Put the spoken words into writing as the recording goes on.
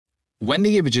When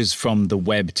the images from the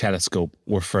Webb telescope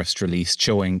were first released,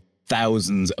 showing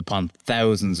thousands upon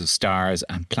thousands of stars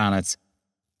and planets,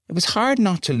 it was hard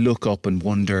not to look up and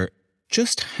wonder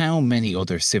just how many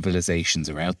other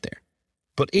civilizations are out there.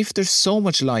 But if there's so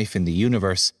much life in the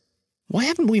universe, why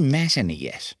haven't we met any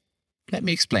yet? Let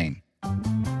me explain.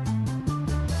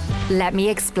 Let Me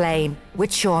Explain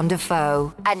with Sean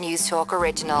Defoe, a News Talk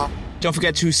original. Don't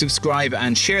forget to subscribe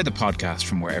and share the podcast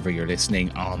from wherever you're listening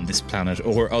on this planet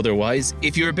or otherwise.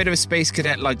 If you're a bit of a space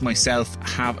cadet like myself,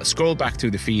 have a scroll back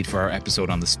through the feed for our episode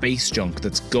on the space junk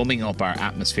that's gumming up our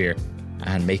atmosphere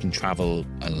and making travel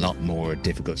a lot more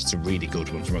difficult. It's a really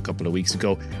good one from a couple of weeks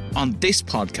ago. On this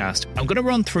podcast, I'm going to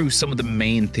run through some of the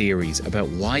main theories about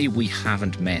why we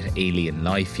haven't met alien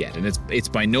life yet. And it's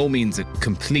by no means a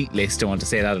complete list. I want to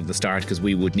say that at the start because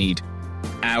we would need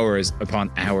hours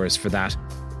upon hours for that.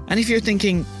 And if you're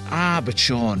thinking, but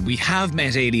Sean, we have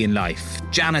met alien life.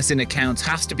 Janice in accounts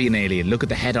has to be an alien. Look at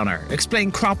the head on her. Explain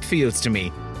crop fields to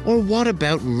me. Or what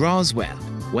about Roswell?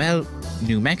 Well,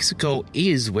 New Mexico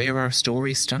is where our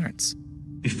story starts.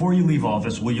 Before you leave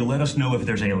office, will you let us know if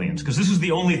there's aliens? Because this is the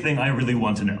only thing I really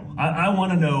want to know. I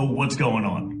want to know what's going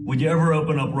on. Would you ever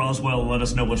open up Roswell and let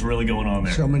us know what's really going on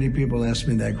there? So many people ask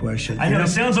me that question. I know, it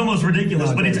sounds almost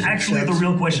ridiculous, but it's actually the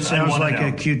real question I want to know. It sounds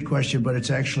like a cute question, but it's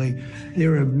actually,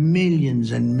 there are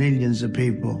millions and millions of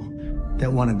people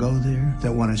that want to go there,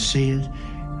 that want to see it.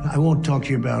 I won't talk to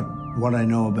you about what I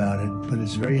know about it, but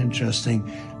it's very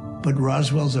interesting. But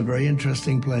Roswell's a very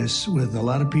interesting place with a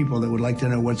lot of people that would like to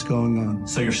know what's going on.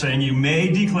 So you're saying you may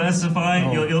declassify?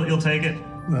 Oh. You'll take it?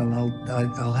 Well,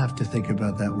 I'll have to think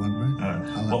about that one, right?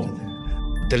 I'll have to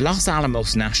think. The Los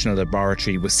Alamos National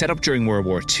Laboratory was set up during World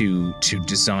War II to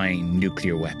design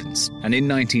nuclear weapons. And in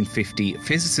 1950,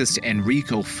 physicist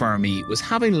Enrico Fermi was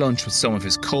having lunch with some of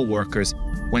his co-workers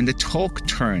when the talk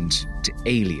turned to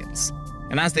aliens.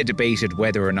 And as they debated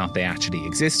whether or not they actually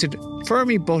existed,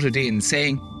 Fermi butted in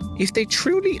saying, if they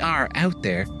truly are out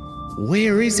there,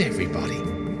 where is everybody?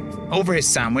 Over his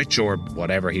sandwich, or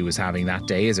whatever he was having that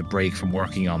day as a break from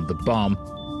working on the bomb,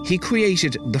 he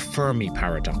created the Fermi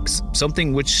paradox,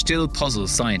 something which still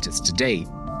puzzles scientists today.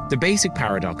 The basic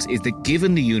paradox is that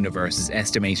given the universe is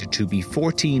estimated to be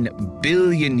 14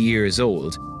 billion years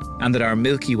old, and that our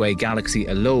Milky Way galaxy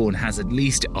alone has at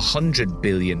least 100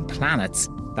 billion planets,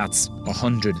 that's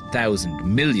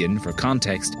 100,000 million for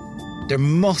context, there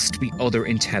must be other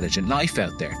intelligent life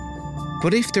out there.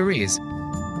 But if there is,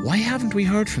 why haven't we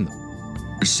heard from them?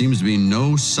 There seems to be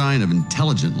no sign of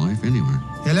intelligent life anywhere.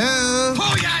 Hello?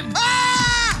 Oh, yeah!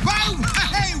 Ah! Whoa!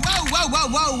 Hey,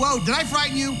 whoa! Did I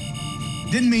frighten you?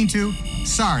 Didn't mean to.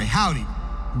 Sorry, howdy.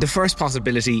 The first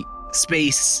possibility,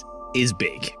 space is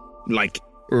big. Like,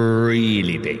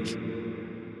 really big.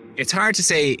 It's hard to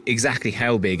say exactly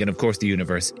how big, and of course the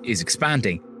universe is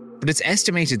expanding, but it's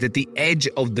estimated that the edge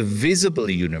of the visible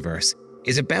universe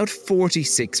is about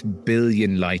 46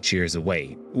 billion light years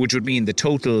away, which would mean the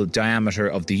total diameter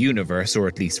of the universe, or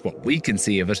at least what we can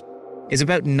see of it, is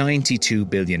about 92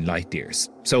 billion light years.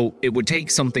 So it would take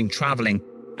something travelling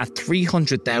at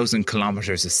 300,000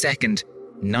 kilometres a second,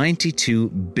 92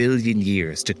 billion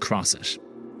years to cross it.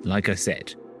 Like I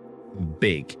said,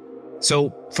 big.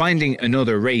 So finding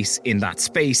another race in that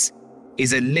space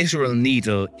is a literal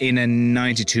needle in a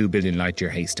 92 billion light year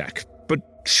haystack. But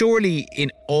surely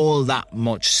in all that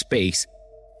much space,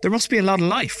 there must be a lot of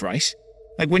life, right?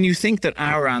 Like when you think that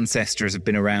our ancestors have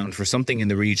been around for something in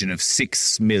the region of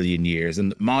 6 million years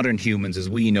and modern humans as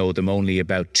we know them only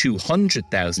about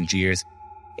 200,000 years,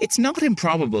 it's not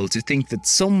improbable to think that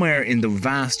somewhere in the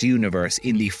vast universe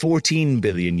in the 14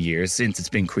 billion years since it's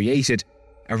been created,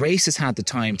 a race has had the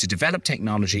time to develop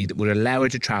technology that would allow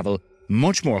it to travel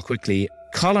much more quickly,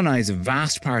 colonize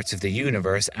vast parts of the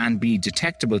universe and be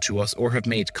detectable to us or have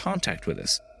made contact with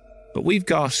us. But we've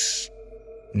got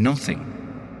nothing.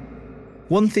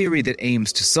 One theory that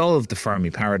aims to solve the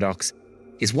Fermi paradox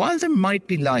is while there might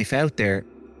be life out there,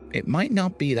 it might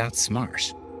not be that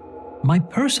smart. My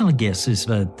personal guess is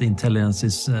that the intelligence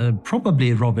is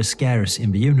probably rather scarce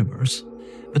in the universe.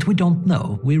 But we don't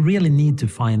know. We really need to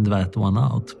find that one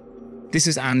out. This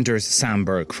is Anders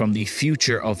Sandberg from the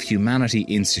Future of Humanity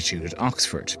Institute at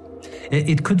Oxford.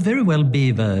 It could very well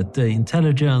be that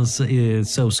intelligence is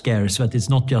so scarce that it's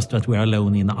not just that we're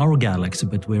alone in our galaxy,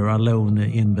 but we're alone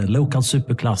in the local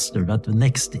supercluster, that the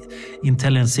next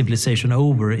intelligent civilization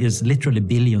over is literally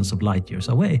billions of light years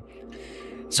away.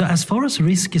 So as far as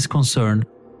risk is concerned,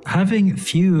 having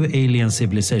few alien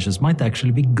civilizations might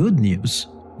actually be good news,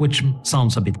 which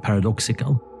sounds a bit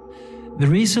paradoxical. The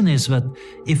reason is that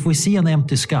if we see an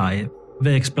empty sky,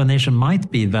 the explanation might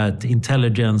be that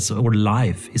intelligence or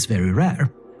life is very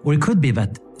rare. Or it could be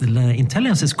that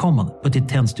intelligence is common, but it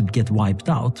tends to get wiped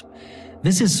out.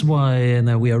 This is why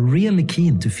we are really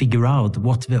keen to figure out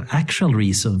what the actual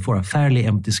reason for a fairly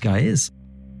empty sky is.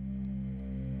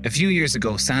 A few years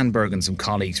ago, Sandberg and some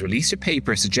colleagues released a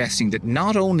paper suggesting that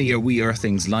not only are we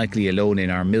Earthlings likely alone in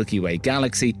our Milky Way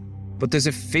galaxy, but there's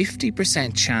a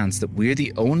 50% chance that we're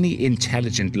the only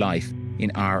intelligent life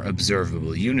in our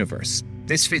observable universe.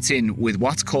 This fits in with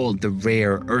what's called the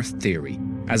rare Earth theory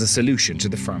as a solution to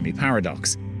the Fermi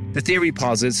paradox. The theory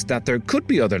posits that there could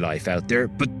be other life out there,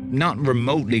 but not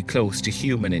remotely close to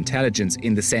human intelligence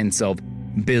in the sense of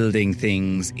building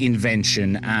things,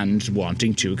 invention, and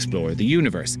wanting to explore the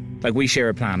universe. Like we share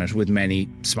a planet with many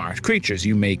smart creatures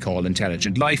you may call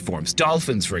intelligent life forms.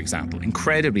 Dolphins, for example,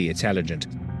 incredibly intelligent.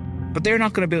 But they're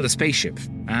not going to build a spaceship,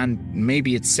 and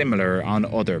maybe it's similar on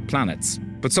other planets.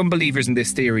 But some believers in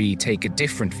this theory take a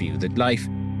different view, that life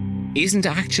isn't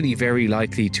actually very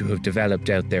likely to have developed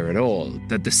out there at all,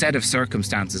 that the set of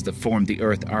circumstances that formed the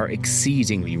Earth are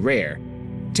exceedingly rare.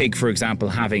 Take, for example,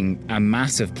 having a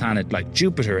massive planet like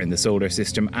Jupiter in the solar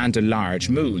system and a large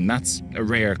moon. That's a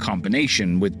rare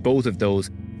combination, with both of those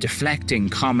deflecting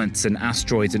comets and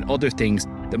asteroids and other things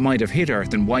that might have hit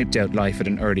Earth and wiped out life at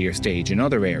an earlier stage in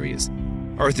other areas.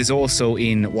 Earth is also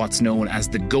in what's known as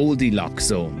the Goldilocks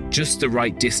zone, just the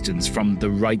right distance from the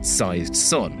right-sized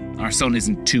sun. Our sun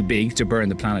isn't too big to burn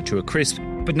the planet to a crisp,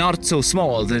 but not so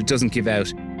small that it doesn't give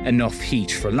out enough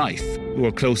heat for life.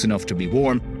 We're close enough to be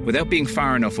warm, without being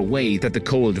far enough away that the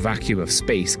cold vacuum of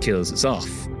space kills us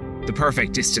off. The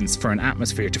perfect distance for an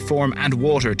atmosphere to form and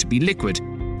water to be liquid,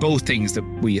 both things that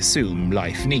we assume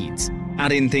life needs.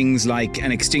 Add in things like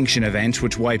an extinction event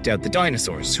which wiped out the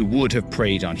dinosaurs, who would have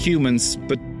preyed on humans,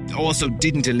 but also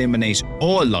didn't eliminate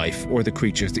all life or the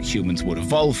creatures that humans would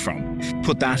evolve from.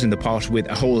 Put that in the pot with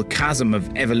a whole chasm of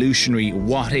evolutionary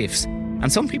what-ifs,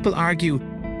 and some people argue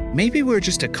maybe we're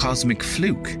just a cosmic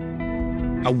fluke.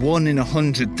 A 1 in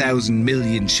 100,000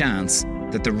 million chance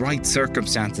that the right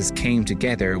circumstances came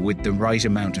together with the right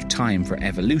amount of time for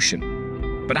evolution.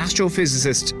 But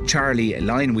astrophysicist Charlie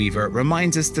Lineweaver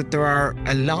reminds us that there are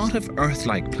a lot of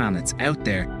Earth-like planets out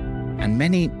there, and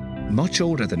many much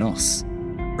older than us.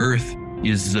 Earth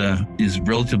is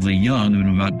relatively young, and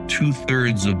about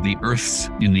 2/3 of the Earths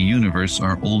in the universe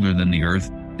are older than the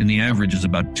Earth, and the average is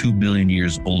about 2 billion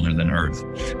years older than Earth.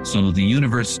 So the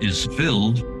universe is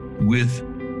filled with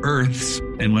Earths,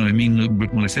 and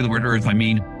when I say the word Earth, I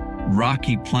mean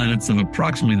rocky planets of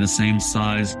approximately the same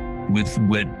size with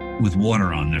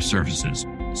water on their surfaces.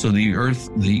 So the Earth,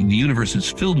 the universe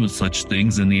is filled with such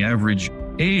things, and the average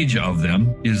age of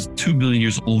them is 2 billion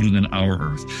years older than our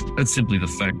Earth. That's simply the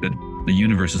fact that the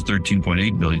universe is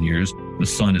 13.8 billion years, the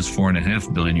sun is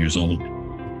 4.5 billion years old.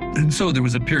 And so there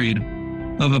was a period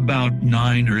of about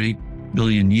 9 or 8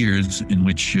 billion years in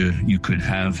which you could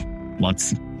have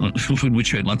lots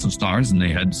of stars, and they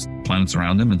had planets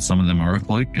around them, and some of them are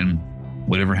Earth-like, and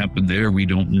whatever happened there, we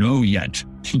don't know yet,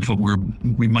 but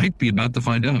we might be about to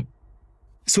find out.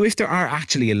 So if there are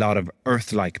actually a lot of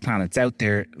Earth-like planets out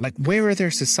there, where are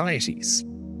their societies?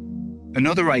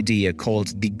 Another idea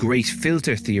called the Great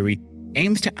Filter Theory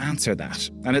aims to answer that,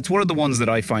 and it's one of the ones that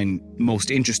I find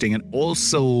most interesting and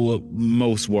also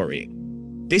most worrying.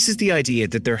 This is the idea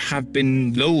that there have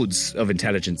been loads of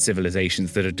intelligent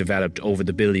civilizations that have developed over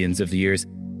the billions of years,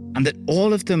 and that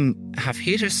all of them have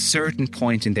hit a certain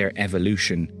point in their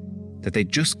evolution that they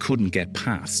just couldn't get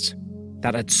past.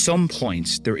 That at some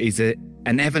point there is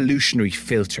an evolutionary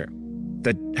filter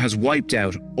that has wiped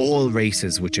out all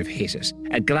races which have hit it,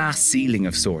 a glass ceiling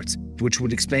of sorts, which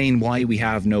would explain why we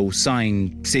have no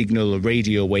sign, signal,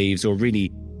 radio waves, or really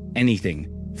anything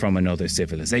from another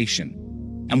civilization.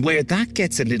 And where that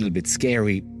gets a little bit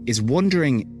scary is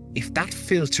wondering if that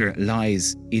filter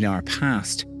lies in our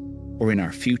past or in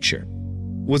our future.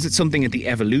 Was it something at the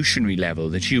evolutionary level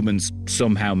that humans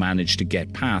somehow managed to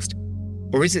get past?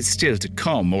 Or is it still to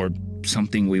come, or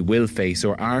something we will face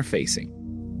or are facing?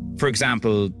 For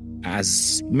example,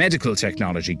 as medical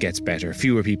technology gets better,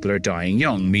 fewer people are dying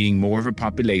young, meaning more of a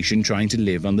population trying to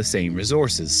live on the same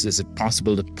resources. Is it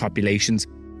possible that populations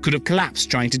could have collapsed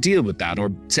trying to deal with that,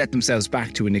 or set themselves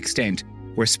back to an extent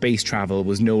where space travel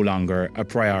was no longer a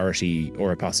priority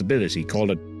or a possibility?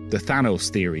 Call it the Thanos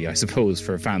theory, I suppose,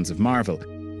 for fans of Marvel.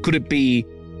 Could it be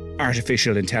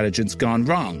artificial intelligence gone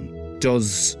wrong?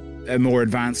 Does a more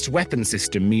advanced weapon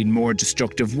system mean more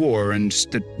destructive war, and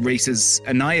that races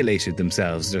annihilated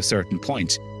themselves at a certain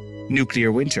point?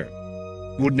 Nuclear winter.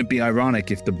 Wouldn't it be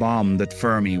ironic if the bomb that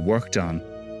Fermi worked on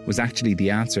was actually the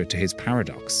answer to his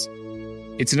paradox?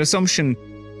 It's an assumption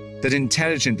that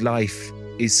intelligent life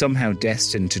is somehow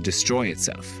destined to destroy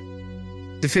itself.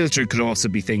 The filter could also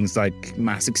be things like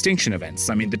mass extinction events.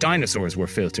 I mean, the dinosaurs were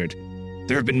filtered.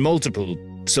 There have been multiple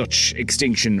such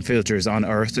extinction filters on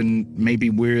Earth, and maybe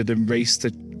we're the race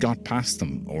that got past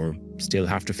them, or still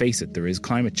have to face it. There is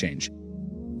climate change.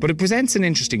 But it presents an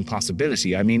interesting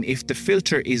possibility. I mean, if the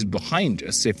filter is behind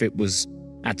us, if it was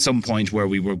at some point where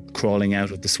we were crawling out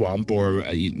of the swamp, or,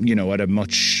 at a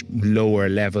much lower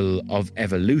level of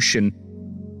evolution,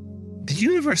 the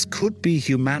universe could be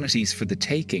humanity's for the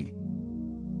taking.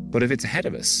 But if it's ahead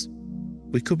of us,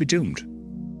 we could be doomed.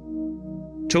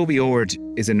 Toby Ord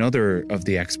is another of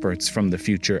the experts from the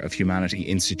Future of Humanity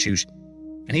Institute,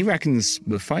 and he reckons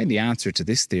we'll find the answer to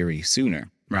this theory sooner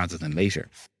rather than later.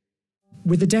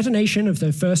 With the detonation of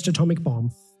the first atomic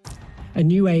bomb, a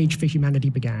new age for humanity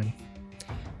began.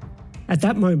 At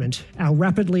that moment, our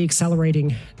rapidly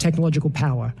accelerating technological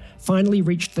power finally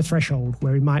reached the threshold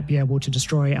where we might be able to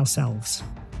destroy ourselves.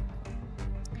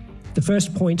 The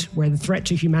first point where the threat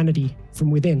to humanity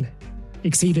from within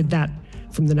exceeded that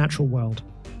from the natural world.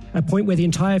 A point where the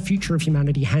entire future of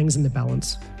humanity hangs in the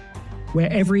balance,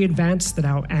 where every advance that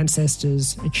our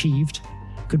ancestors achieved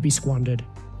could be squandered,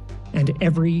 and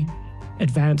every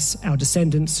advance our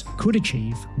descendants could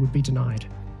achieve would be denied.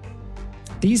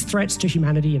 These threats to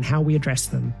humanity and how we address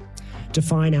them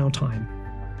define our time.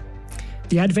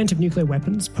 The advent of nuclear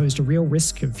weapons posed a real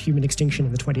risk of human extinction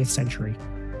in the 20th century.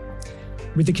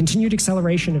 With the continued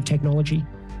acceleration of technology,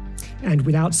 and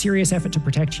without serious effort to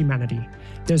protect humanity,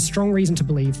 there's strong reason to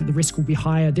believe that the risk will be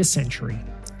higher this century,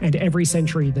 and every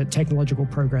century that technological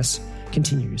progress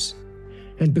continues.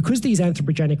 And because these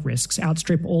anthropogenic risks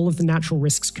outstrip all of the natural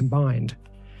risks combined,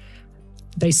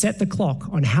 they set the clock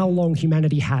on how long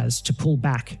humanity has to pull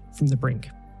back from the brink.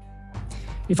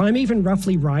 If I'm even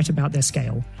roughly right about their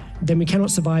scale, then we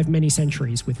cannot survive many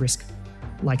centuries with risk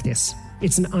like this.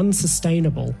 It's an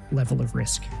unsustainable level of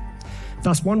risk.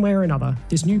 Thus, one way or another,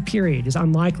 this new period is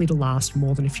unlikely to last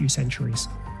more than a few centuries.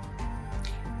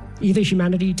 Either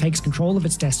humanity takes control of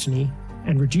its destiny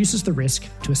and reduces the risk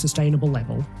to a sustainable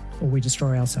level, or we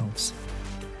destroy ourselves.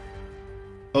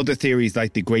 Other theories,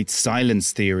 like the Great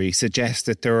Silence theory, suggest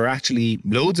that there are actually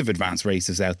loads of advanced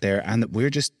races out there and that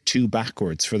we're just too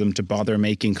backwards for them to bother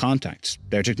making contact.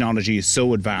 Their technology is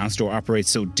so advanced or operates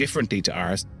so differently to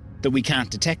ours that we can't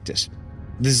detect it.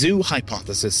 The zoo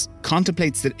hypothesis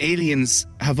contemplates that aliens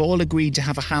have all agreed to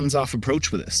have a hands-off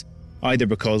approach with us, either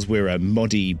because we're a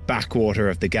muddy backwater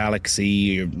of the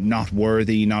galaxy, not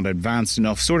worthy, not advanced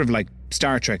enough, sort of like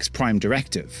Star Trek's Prime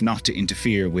Directive, not to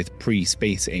interfere with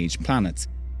pre-space age planets.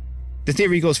 The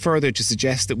theory goes further to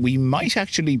suggest that we might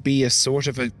actually be a sort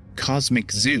of a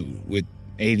cosmic zoo, with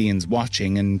aliens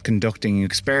watching and conducting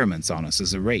experiments on us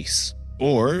as a race.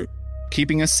 Or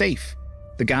keeping us safe,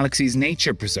 the galaxy's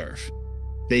nature preserve.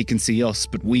 They can see us,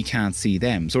 but we can't see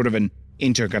them, sort of an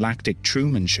intergalactic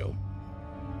Truman Show.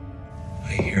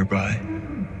 I hereby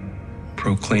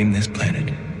proclaim this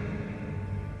planet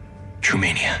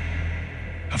Trumania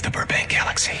of the Burbank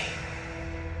Galaxy.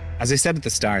 As I said at the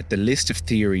start, the list of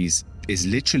theories is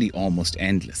literally almost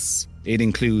endless. It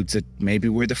includes that maybe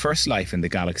we're the first life in the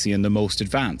galaxy and the most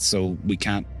advanced, so we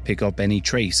can't pick up any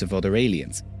trace of other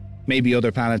aliens. Maybe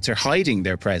other planets are hiding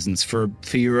their presence for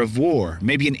fear of war.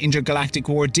 Maybe an intergalactic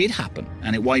war did happen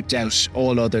and it wiped out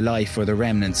all other life or the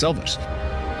remnants of it.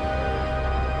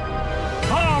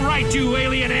 All right, you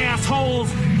alien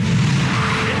assholes! In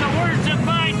the words of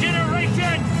my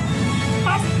generation,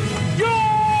 up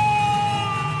yours!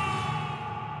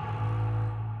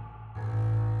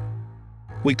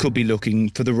 We could be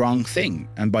looking for the wrong thing,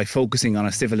 and by focusing on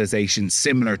a civilization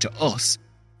similar to us,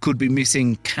 could be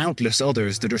missing countless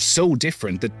others that are so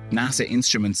different that NASA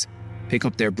instruments pick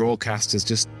up their broadcast as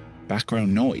just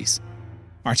background noise.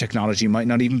 Our technology might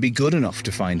not even be good enough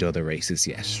to find other races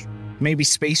yet. Maybe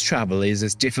space travel is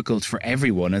as difficult for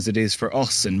everyone as it is for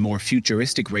us, and more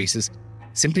futuristic races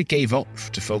simply gave up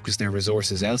to focus their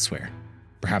resources elsewhere.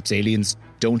 Perhaps aliens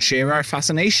don't share our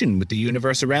fascination with the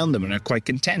universe around them and are quite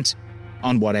content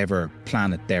on whatever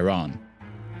planet they're on.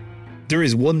 There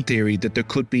is one theory that there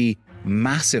could be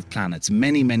massive planets,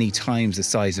 many, many times the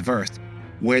size of Earth,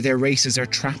 where their races are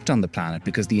trapped on the planet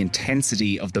because the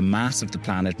intensity of the mass of the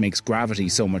planet makes gravity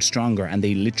so much stronger and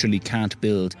they literally can't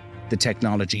build the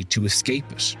technology to escape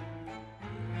it.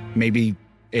 Maybe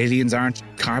aliens aren't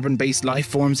carbon-based life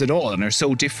forms at all and are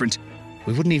so different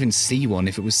we wouldn't even see one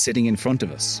if it was sitting in front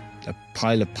of us, a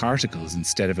pile of particles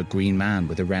instead of a green man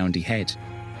with a roundy head.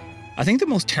 I think the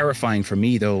most terrifying for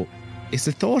me, though, is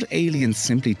the thought aliens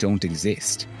simply don't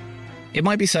exist. It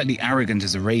might be slightly arrogant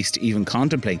as a race to even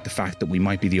contemplate the fact that we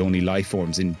might be the only life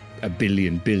forms in a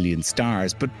billion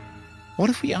stars, but what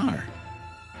if we are?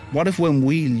 What if when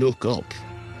we look up,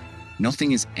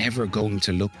 nothing is ever going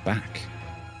to look back.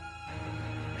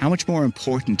 How much more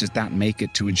important does that make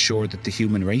it to ensure that the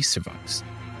human race survives?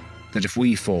 That if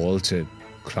we fall to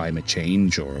climate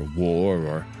change or war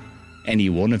or any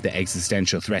one of the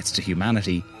existential threats to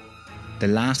humanity, the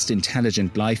last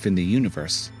intelligent life in the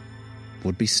universe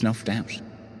would be snuffed out.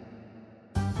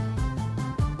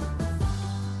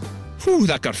 Whew,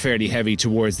 that got fairly heavy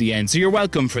towards the end, so you're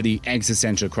welcome for the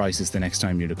existential crisis the next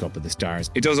time you look up at the stars.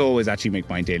 It does always actually make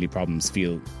my daily problems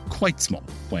feel quite small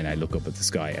when I look up at the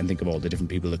sky and think of all the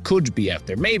different people that could be out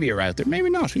there. Maybe are out there,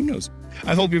 maybe not, who knows.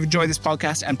 I hope you've enjoyed this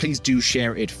podcast, and please do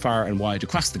share it far and wide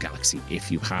across the galaxy.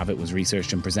 If you have, it was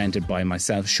researched and presented by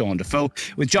myself, Sean Defoe,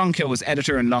 with John Keogh as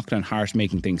editor and Lachlan Hart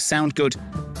making things sound good.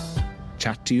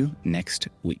 Chat to you next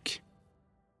week.